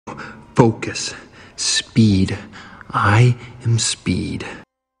Focus. Speed. I am speed.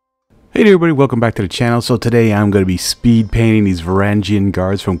 Hey there everybody, welcome back to the channel. So today I'm going to be speed painting these Varangian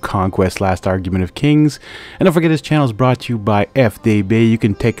Guards from Conquest Last Argument of Kings. And don't forget, this channel is brought to you by FDB. You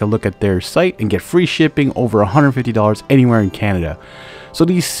can take a look at their site and get free shipping over $150 anywhere in Canada. So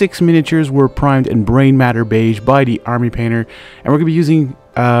these 6 miniatures were primed in Brain Matter Beige by the Army Painter, and we're going to be using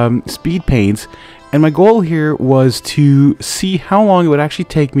speed paints. And my goal here was to see how long it would actually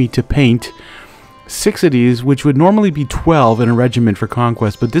take me to paint 6 of these, which would normally be 12 in a regiment for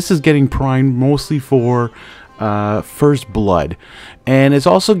Conquest, but this is getting primed mostly for First Blood. And it's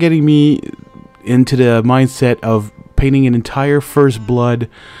also getting me into the mindset of painting an entire First Blood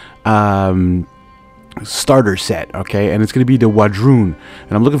starter set, okay? And it's going to be the Wadroon,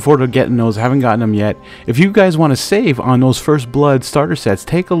 and I'm looking forward to getting those. I haven't gotten them yet. If you guys want to save on those First Blood starter sets,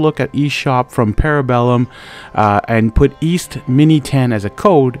 take a look at eShop from Parabellum and put East Mini 10 as a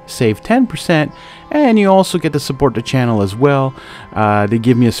code, save 10%, and you also get to support the channel as well. They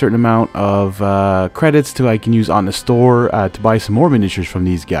give me a certain amount of credits I can use on the store to buy some more miniatures from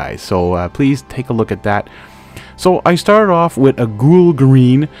these guys, so please take a look at that. So I started off with a ghoul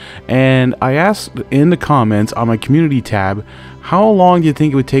green, and I asked in the comments on my community tab, how long do you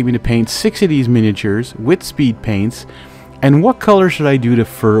think it would take me to paint 6 of these miniatures with speed paints, and what color should I do to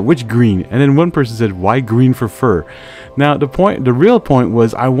fur, which green? And then one person said, why green for fur? Now the real point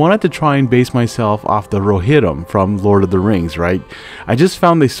was I wanted to try and base myself off the Rohirrim from Lord of the Rings, right? I just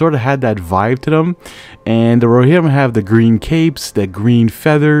found they sort of had that vibe to them, and the Rohirrim have the green capes, the green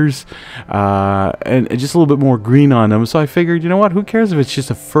feathers, and just a little bit more green on them. So I figured, you know what, who cares if it's just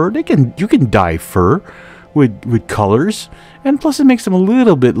a fur? You can dye fur with colors, and plus it makes them a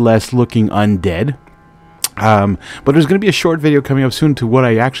little bit less looking undead. But there's going to be a short video coming up soon to what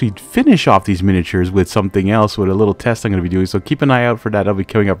I actually finish off these miniatures with something else, with a little test I'm going to be doing, so keep an eye out for that. That'll be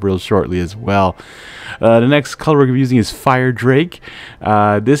coming up real shortly as well. The next color we're going to be using is Fire Drake.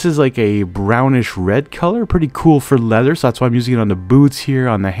 This is like a brownish red color, pretty cool for leather, so that's why I'm using it on the boots here,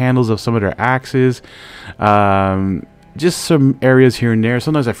 on the handles of some of their axes. Just some areas here and there.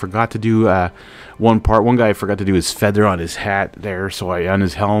 Sometimes I forgot to do one guy I forgot to do his feather on his hat there, so on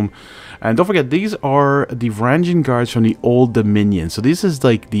his helm. And don't forget, these are the Varangian Guards from the Old Dominion. So this is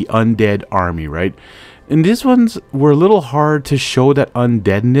like the undead army, right? And these ones were a little hard to show that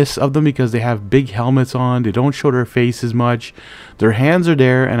undeadness of them because they have big helmets on. They don't show their faces much. Their hands are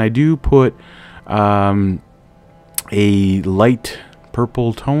there, and I do put a light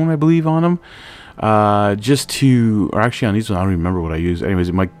purple tone, I believe, on them. Just to, or actually on these ones, I don't remember what I use. Anyways,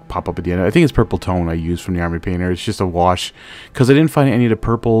 it might pop up at the end. I think it's purple tone I use from the Army Painter. It's just a wash, because I didn't find any of the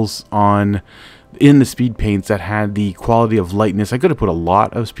purples in the speed paints that had the quality of lightness. I could have put a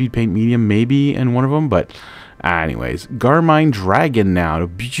lot of speed paint medium maybe in one of them, but anyways, Garmine Dragon now, a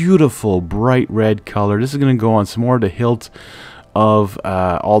beautiful bright red color. This is going to go on some more of the hilt of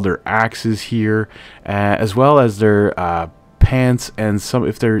all their axes here, as well as their pants, and some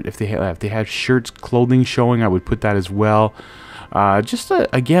if they have shirts, clothing showing, I would put that as well.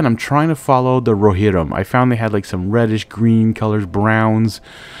 Again, I'm trying to follow the Rohirrim. I found they had like some reddish green colors, browns,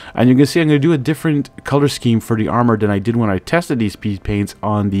 and you can see I'm going to do a different color scheme for the armor than I did when I tested these speed paints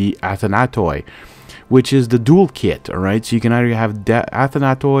on the Athanatoi, which is the dual kit. Alright, so you can either have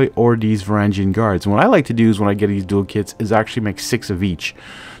Athanatoi or these Varangian Guards. And what I like to do is, when I get these dual kits, is actually make 6 of each.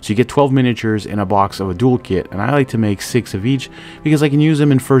 So you get 12 miniatures in a box of a dual kit, and I like to make 6 of each because I can use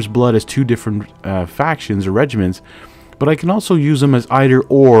them in First Blood as 2 different factions or regiments, but I can also use them as either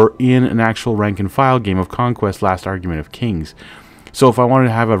or in an actual rank and file game of Conquest Last Argument of Kings. So if I wanted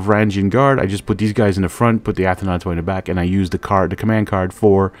to have a Varangian Guard, I just put these guys in the front, put the Athanatoi in the back, and I use the command card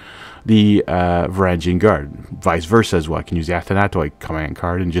for the Varangian Guard. Vice versa as well. I can use the Athanatoi command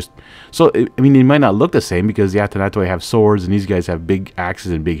card, and just so I mean, they might not look the same because the Athanatoi have swords and these guys have big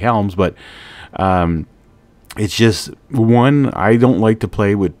axes and big helms, but it's just, one, I don't like to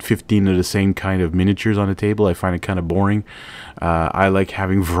play with 15 of the same kind of miniatures on the table. I find it kind of boring. I like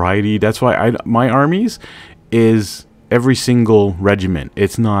having variety. That's why my armies is every single regiment.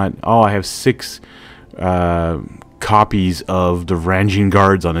 It's not, oh, I have 6 copies of the Varangian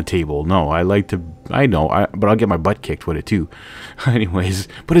Guards on the table. No, I like to, but I'll get my butt kicked with it too. Anyways,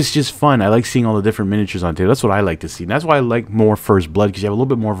 but it's just fun. I like seeing all the different miniatures on the table. That's what I like to see. And that's why I like more First Blood, because you have a little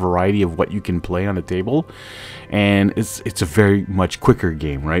bit more variety of what you can play on the table, and it's a very much quicker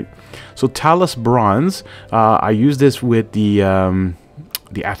game, right? So Talus Bronze, I use this with the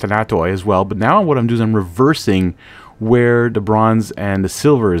Athanatoi as well, but now what I'm doing is I'm reversing where the bronze and the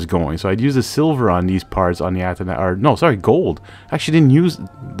silver is going. So I'd use the silver on these parts on the Athanatoi, or no, sorry, gold. I actually didn't use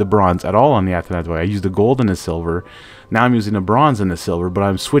the bronze at all on the Athanatoi. I used the gold and the silver Now I'm using the bronze and the silver, but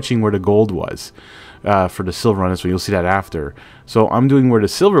I'm switching where the gold was for the silver on this one. You'll see that after. So I'm doing where the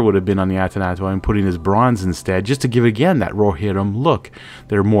silver would have been on the Atanato. I'm putting this bronze instead, just to give again that Rohirrim look.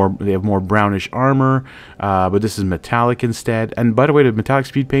 They have more brownish armor, but this is metallic instead. And by the way, the metallic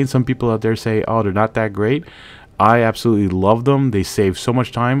speed paint, some people out there say, oh, they're not that great. I absolutely love them. They save so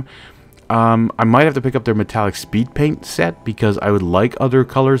much time. I might have to pick up their metallic speed paint set because I would like other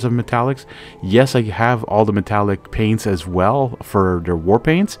colors of metallics. Yes, I have all the metallic paints as well for their war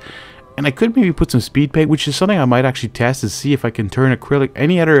paints. And I could maybe put some speed paint, which is something I might actually test to see if I can turn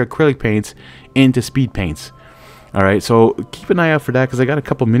any other acrylic paints into speed paints. Alright, so keep an eye out for that because I got a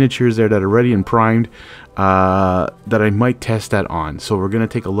couple miniatures there that are ready and primed that I might test that on. So we're going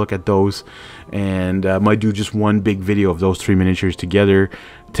to take a look at those and might do just one big video of those 3 miniatures together,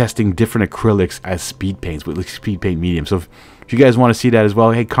 testing different acrylics as speed paints with like speed paint medium. So if you guys want to see that as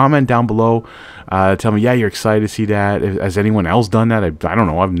well, hey, comment down below. Tell me, yeah, you're excited to see that. Has anyone else done that? I don't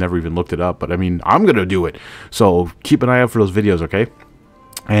know. I've never even looked it up, but I mean, I'm going to do it. So keep an eye out for those videos, okay?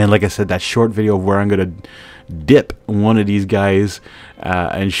 And like I said, that short video of where I'm going to dip one of these guys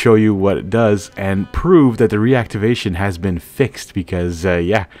and show you what it does and prove that the reactivation has been fixed because,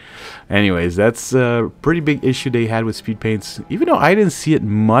 yeah. Anyways, that's a pretty big issue they had with speed paints. Even though I didn't see it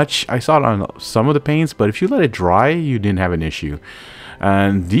much, I saw it on some of the paints, but if you let it dry, you didn't have an issue.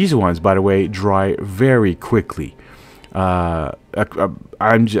 And these ones, by the way, dry very quickly. That's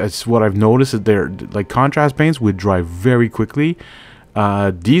what I've noticed, that they're like contrast paints would dry very quickly.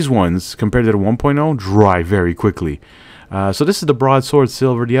 These ones, compared to the 1.0, dry very quickly. So this is the broadsword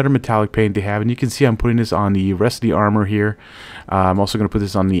silver, the other metallic paint they have, and you can see I'm putting this on the rest of the armor here. I'm also going to put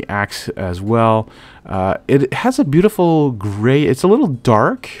this on the axe as well. It has a beautiful gray. It's a little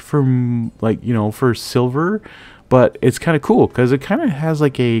dark for, like, you know, for silver, but it's kind of cool because it kind of has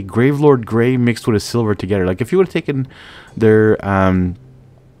like a Gravelord gray mixed with a silver together. Like if you would have taken their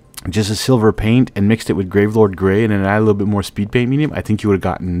just a silver paint and mixed it with Gravelord gray and then add a little bit more speed paint medium, I think you would have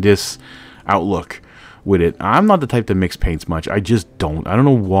gotten this outlook with it. I'm not the type to mix paints much. I just don't. I don't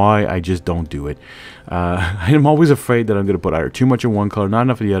know why. I just don't do it. I'm always afraid that I'm going to put either too much in one color, not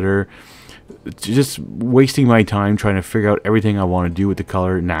enough of the other. Just wasting my time trying to figure out everything I want to do with the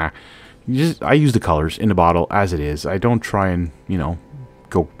color. Nah. I use the colors in the bottle as it is. I don't try and, you know,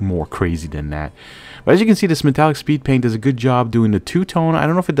 go more crazy than that. But as you can see, this metallic speed paint does a good job doing the 2-tone. I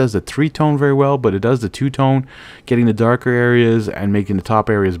don't know if it does the 3-tone very well, but it does the 2-tone, getting the darker areas and making the top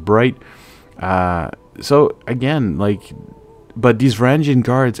areas bright. So again, like, but these Varangian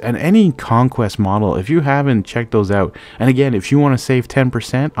Guards and any Conquest model, if you haven't checked those out, and again, if you want to save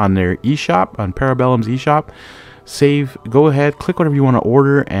 10% on their eShop, on Parabellum's eShop, go ahead, click whatever you want to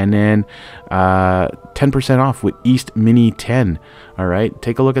order, and then 10% off with East Mini 10. All right,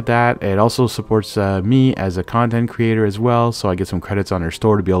 take a look at that. It also supports me as a content creator as well, so I get some credits on their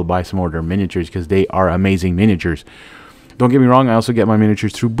store to be able to buy some more of their miniatures because they are amazing miniatures. Don't get me wrong, I also get my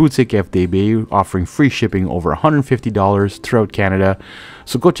miniatures through Boutique FDB, offering free shipping over $150 throughout Canada.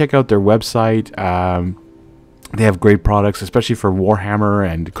 So go check out their website. They have great products, especially for Warhammer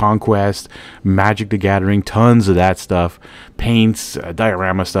and Conquest, Magic the Gathering, tons of that stuff, paints,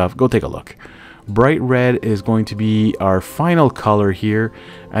 diorama stuff. Go take a look. Bright red is going to be our final color here,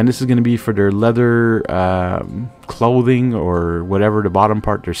 and this is going to be for their leather clothing or whatever, the bottom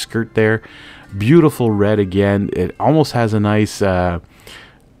part, their skirt there. Beautiful red again. It almost has a nice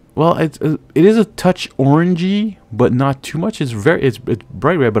well, it is a touch orangey, but not too much. It's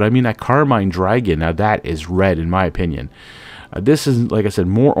bright red, but I mean that Carmine Dragon, now that is red in my opinion. This is, like I said,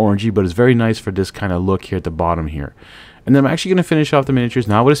 more orangey, but it's very nice for this kind of look here at the bottom here. And then I'm actually going to finish off the miniatures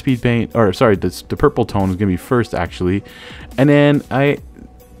now with a speed paint, or sorry, the purple tone is going to be first actually. And then I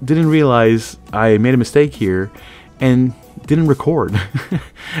didn't realize I made a mistake here and didn't record.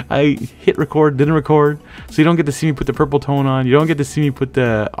 I hit record, didn't record, so you don't get to see me put the purple tone on. You don't get to see me put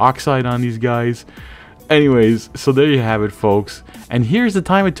the oxide on these guys. Anyways, so there you have it, folks. And here's the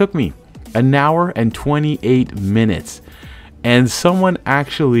time it took me: 1 hour and 28 minutes. And someone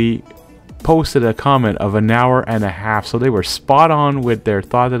actually posted a comment of 1 hour and a half, so they were spot on with their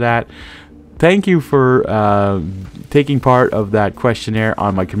thought of that. Thank you for taking part of that questionnaire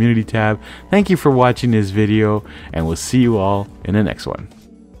on my community tab. Thank you for watching this video, and we'll see you all in the next one.